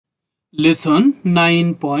Lesson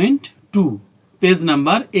 9.2 page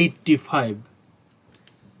number 85।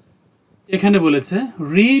 এখানে বলেছে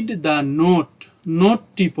read the note,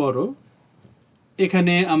 নোটটি পড়ো।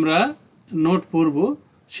 এখানে আমরা নোট পড়ব,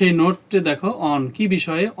 সেই নোটটি দেখো অন কি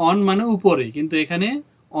বিষয়ে, অন মানে উপরে, কিন্তু এখানে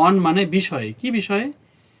অন মানে বিষয়ে। কি বিষয়ে?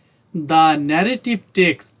 The narrative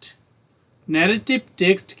text. Narrative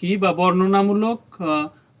text কি বা বর্ণনামূলক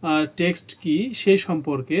টেক্সট কি সেই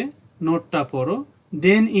সম্পর্কে নোটটা পড়ো।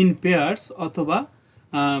 দেন ইন পেয়ার্স অথবা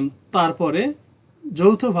তারপরে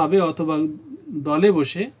যৌথভাবে অথবা দলে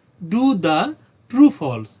বসে do the true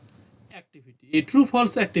false activity, এই ট্রু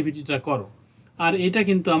ফলস অ্যাক্টিভিটিটা করো। আর এটা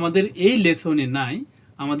কিন্তু আমাদের এই লেসনে নাই,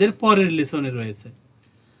 আমাদের পরের লেসনে রয়েছে।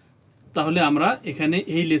 তাহলে আমরা এখানে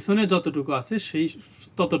এই লেসনে যতটুকু আছে সেই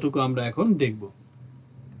ততটুকু আমরা এখন দেখব।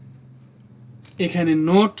 এখানে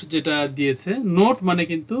নোট যেটা দিয়েছে, নোট মানে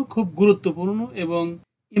কিন্তু খুব গুরুত্বপূর্ণ এবং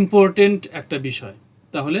ইম্পর্টেন্ট একটা বিষয়।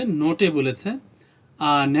 তাহলে নোটে বলেছে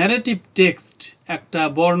ন্যারেটিভ টেক্সট একটা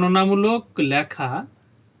বর্ণনামূলক লেখা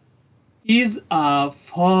ইজ আ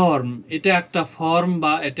ফর্ম, এটা একটা ফর্ম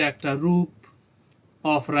বা এটা একটা রূপ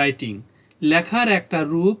অফ রাইটিং, লেখার একটা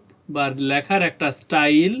রূপ বা লেখার একটা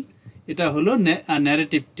স্টাইল, এটা হলো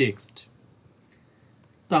ন্যারেটিভ টেক্সট।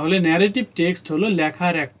 তাহলে ন্যারেটিভ টেক্সট হলো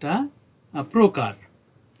লেখার একটা প্রকার।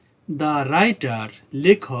 দ্য রাইটার,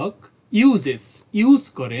 লেখক, ইউজ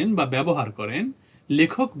করেন বা ব্যবহার করেন,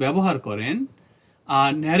 লেখক ব্যবহার করেন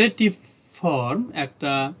ন্যারেটিভ ফর্ম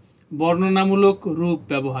একটা বর্ণনামূলক রূপ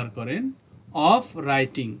ব্যবহার করেন অফ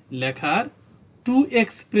রাইটিং লেখার টু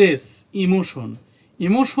এক্সপ্রেস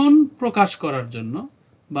ইমোশন প্রকাশ করার জন্য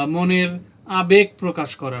বা মনের আবেগ প্রকাশ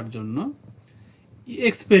করার জন্য,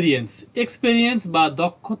 এক্সপেরিয়েন্স বা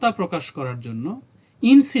দক্ষতা প্রকাশ করার জন্য,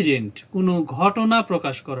 ইনসিডেন্ট কোনো ঘটনা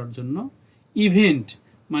প্রকাশ করার জন্য, ইভেন্ট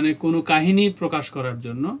মানে কোনো কাহিনী প্রকাশ করার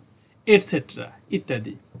জন্য, এটসেট্রা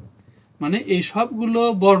ইত্যাদি। মানে এই সবগুলো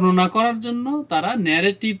বর্ণনা করার জন্য তারা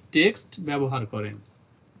ন্যারেটিভ টেক্সট ব্যবহার করেন।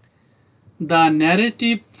 The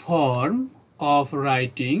narrative form of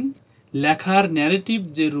writing, লেখার ন্যারেটিভ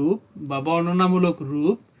যে রূপ বা বর্ণনামূলক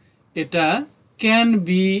রূপ, এটা ক্যান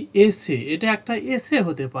বি এসে, এটা একটা এসে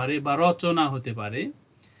হতে পারে বা রচনা হতে পারে,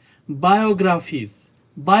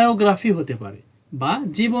 বায়োগ্রাফি হতে পারে বা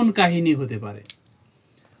জীবন কাহিনী হতে পারে,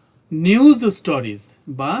 নিউজ স্টোরিজ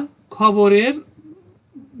বা খবরের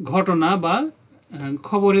ঘটনা বা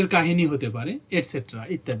খবরের কাহিনী হতে পারে, এটসেট্রা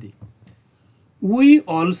ইত্যাদি। উই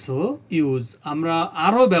অলসো ইউজ, আমরা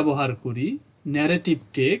আরও ব্যবহার করি ন্যারেটিভ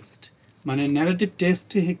টেক্সট, মানে ন্যারেটিভ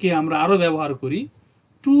টেক্সটকে আমরা আরও ব্যবহার করি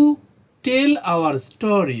টু টেল আওয়ার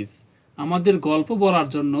স্টোরিজ, আমাদের গল্প বলার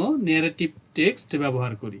জন্য ন্যারেটিভ টেক্সট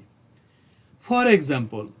ব্যবহার করি। ফর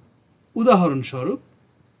এক্সাম্পল, উদাহরণস্বরূপ,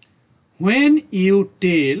 হোয়েন ইউ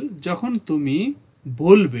টেল, যখন তুমি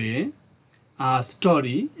বলবে আ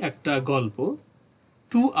স্টোরি একটা গল্প,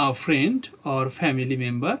 to a friend or family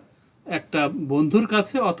member একটা বন্ধুর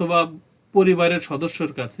কাছে অথবা পরিবারের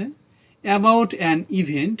সদস্যর কাছে, অ্যাবাউট অ্যান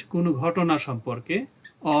ইভেন্ট কোনো ঘটনা সম্পর্কে,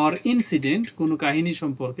 অর ইনসিডেন্ট কোনো কাহিনী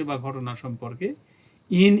সম্পর্কে বা ঘটনা সম্পর্কে,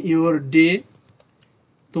 ইন ইউর ডে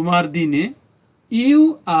তোমার দিনে, you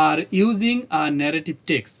are using a narrative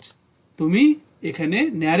text, তুমি এখানে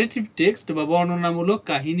ন্যারেটিভ টেক্সট বা বর্ণনামূলক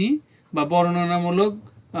কাহিনী বা বর্ণনামূলক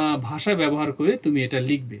ভাষা ব্যবহার করে তুমি এটা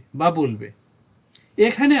লিখবে বা বলবে।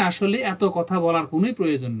 এখানে আসলে এত কথা বলার কোনোই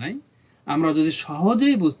প্রয়োজন নাই। আমরা যদি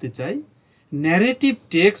সহজেই বুঝতে চাই, ন্যারেটিভ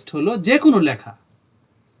টেক্সট হলো যে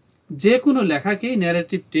কোনো লেখাকেই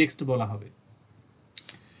ন্যারেটিভ টেক্সট বলা হবে।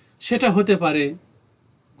 সেটা হতে পারে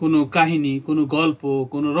কোনো কাহিনী, কোনো গল্প,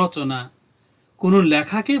 কোনো রচনা, কোনো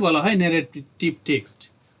লেখাকেই বলা হয় ন্যারেটিভ টেক্সট।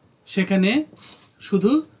 সেখানে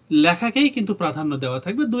শুধু লেখাকেই কিন্তু প্রাধান্য দেওয়া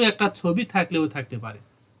থাকবে, দু একটা ছবি থাকলেও থাকতে পারে।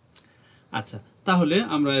 আচ্ছা, তাহলে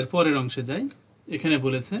আমরা এর পরের অংশে যাই। এখানে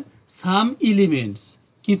বলেছে সাম এলিমেন্টস,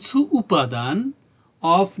 কিছু উপাদান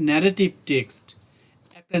অফ ন্যারেটিভ টেক্সট,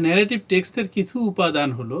 একটা ন্যারেটিভ টেক্সটের কিছু উপাদান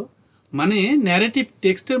হলো, মানে ন্যারেটিভ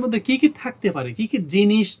টেক্সটের মধ্যে কি কি থাকতে পারে, কি কি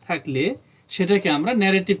জিনিস থাকলে সেটাকে আমরা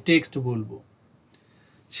ন্যারেটিভ টেক্সট বলবো।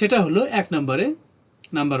 সেটা হলো এক নম্বরে,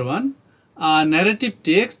 number one, narrative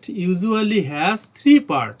text usually has 3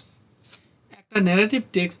 parts. একটা ন্যারেটিভ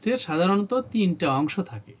টেক্সটের সাধারণত 3টা অংশ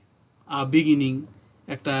থাকে। বিগিনিং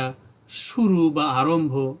একটা শুরু বা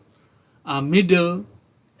আরম্ভ, মিডল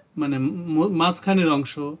মানে মাঝখানের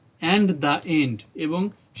অংশ, অ্যান্ড দ্য এন্ড এবং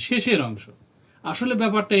শেষের অংশ। আসলে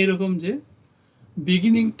ব্যাপারটা এরকম যে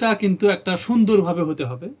বিগিনিংটা কিন্তু একটা সুন্দরভাবে হতে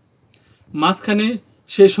হবে, মাঝখানে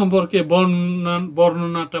সে সম্পর্কে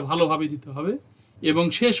বর্ণনাটা ভালোভাবে দিতে হবে এবং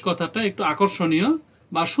শেষ কথাটা একটু আকর্ষণীয়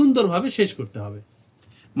বা সুন্দরভাবে শেষ করতে হবে।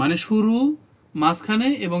 মানে শুরু, মাঝখানে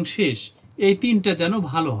এবং শেষ এই 3টা যেন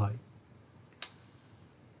ভালো হয়।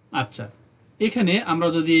 আচ্ছা, এখানে আমরা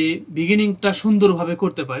যদি বিগিনিংটা সুন্দরভাবে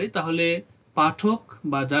করতে পারি তাহলে পাঠক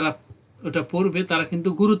বা যারা ওটা পড়বে তারা কিন্তু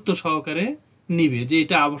গুরুত্ব সহকারে নিবে যে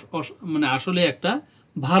এটা মানে আসলে একটা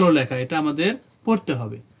ভালো লেখা, এটা আমাদের পড়তে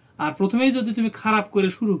হবে। আর প্রথমেই যদি তুমি খারাপ করে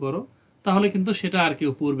শুরু করো তাহলে কিন্তু সেটা আর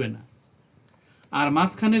কেউ পড়বে না। আর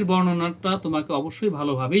মাঝখানের বর্ণনাটা তোমাকে অবশ্যই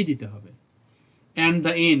ভালোভাবেই দিতে হবে। অ্যান্ড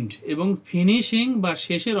দ্য এন্ড এবং ফিনিশিং বা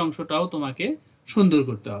শেষের অংশটাও তোমাকে সুন্দর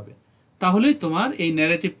করতে হবে, তাহলেই তোমার এই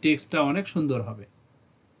ন্যারেটিভ টেক্সটটা অনেক সুন্দর হবে।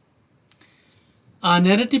 A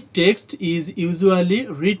narrative text is usually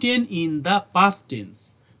written in the past tense.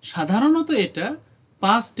 সাধারণত এটা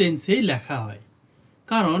past tense-এই লেখা হয়,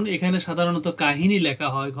 কারণ এখানে সাধারণত কাহিনী লেখা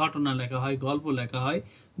হয়, ঘটনা লেখা হয়, গল্প লেখা হয়,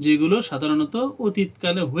 যেগুলো সাধারণত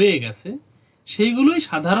অতীতকালে হয়ে গেছে সেইগুলোই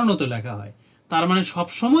সাধারণত লেখা হয়। তার মানে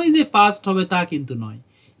সবসময় যে পাস্ট হবে তা কিন্তু নয়।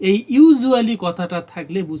 এই ইউজুয়ালি কথাটা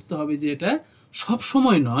থাকলে বুঝতে হবে যে এটা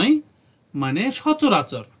সবসময় নয়, মানে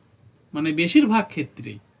সচরাচর, মানে বেশিরভাগ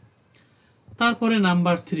ক্ষেত্রেই। তারপরে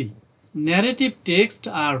number 3, narrative text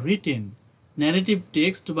are written. Narrative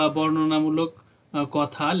text বা বর্ণনামূলক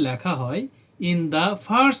কথা লেখা হয় in the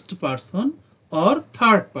first person or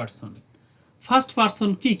third person. First person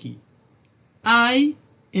কি কি? আই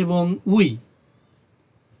এবং উই,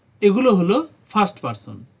 এগুলো হলো ফার্স্ট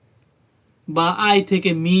পারসন। বা আই থেকে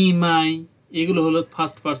মি, মাই, এগুলো হলো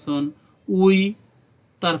ফার্স্ট পারসন। উই,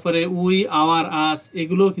 তারপরে উই, আওয়ার, আস,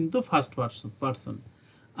 এগুলো কিন্তু ফার্স্ট পারসন।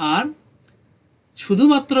 আর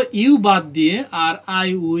শুধুমাত্র ইউ বাদ দিয়ে আর আই,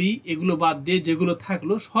 উই এগুলো বাদ দিয়ে যেগুলো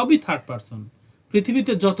থাকলো সবই থার্ড পারসন।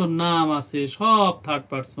 পৃথিবীতে যত নাম আছে সব থার্ড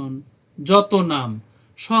পারসন, যত নাম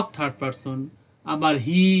সব থার্ড পারসন। আবার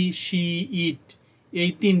হি, শি, ইট এই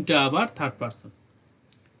তিনটা আবার থার্ড পারসন।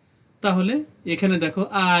 তাহলে এখানে দেখো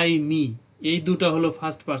আই, মি এই দুটা হলো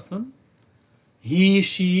ফার্স্ট পারসন, হি,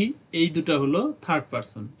 শি এই দুটা হলো থার্ড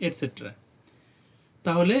পারসন, এটসেট্রা।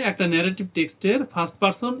 তাহলে একটা ন্যারেটিভ টেক্সটের ফার্স্ট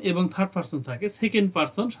পারসন এবং থার্ড পারসন থাকে, সেকেন্ড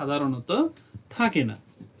পারসন সাধারণত থাকে না।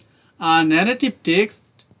 আর narrative text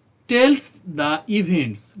tells the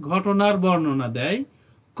events, ঘটনার বর্ণনা দেয়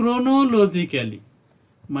ক্রোনোলজিক্যালি,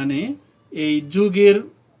 মানে এই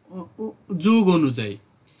যুগ অনুযায়ী।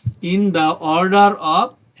 In the order of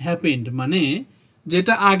happened, মানে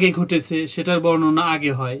যেটা আগে ঘটেছে সেটার বর্ণনা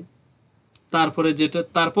আগে হয়, তারপরে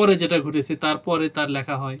যেটা ঘটেছে তারপরে তার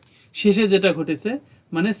লেখা হয়, শেষে যেটা ঘটেছে,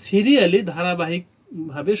 মানে সিরিয়ালি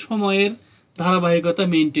ধারাবাহিকভাবে সময়ের ধারাবাহিকতা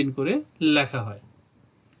মেনটেন করে লেখা হয়।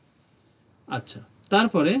 আচ্ছা,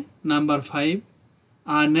 তারপরে নাম্বার 5,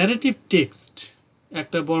 আর ন্যারেটিভ টেক্সট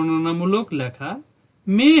একটা বর্ণনামূলক লেখা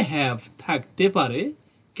মে হ্যাভ থাকতে পারে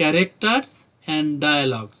ক্যারেক্টার্স অ্যান্ড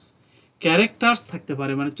ডায়ালগস। ক্যারেক্টার্স থাকতে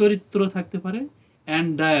পারে মানে চরিত্র থাকতে পারে, অ্যান্ড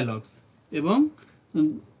ডায়ালগস এবং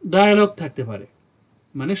ডায়ালগ থাকতে পারে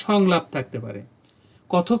মানে সংলাপ থাকতে পারে,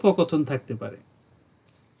 কথোপকথন থাকতে পারে,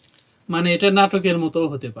 মানে এটা নাটকের মতো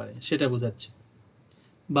হতে পারে সেটা বোঝাচ্ছে,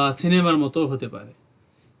 বা সিনেমার মতো হতে পারে।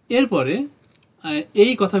 এরপরে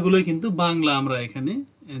এই কথাগুলোই কিন্তু বাংলা আমরা এখানে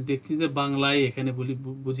দেখছি যে বাংলায় এখানে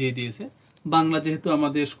বুঝিয়ে দিয়েছে। বাংলা যেহেতু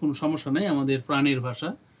আমাদের কোনো সমস্যা নেই, আমাদের প্রাণের ভাষা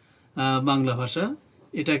বাংলা ভাষা,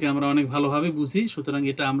 এটাকে আমরা অনেক ভালোভাবে বুঝি, সুতরাং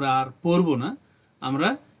এটা আমরা আর পড়বো না। আমরা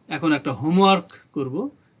এখন একটা হোমওয়ার্ক করব,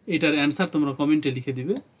 এটার অ্যান্সার তোমরা কমেন্টে লিখে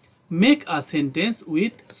দিবে। Make a sentence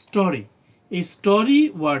with story. এই স্টোরি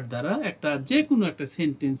ওয়ার্ড দ্বারা যে কোনো একটা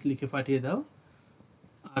সেন্টেন্স লিখে পাঠিয়ে দাও।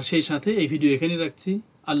 আর সেই সাথে এই ভিডিও এখানে রাখছি।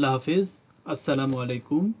 আল্লাহ হাফেজ, আসসালামু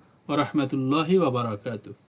আলাইকুম ওয়া রাহমাতুল্লাহি ওয়া বারাকাতুহু।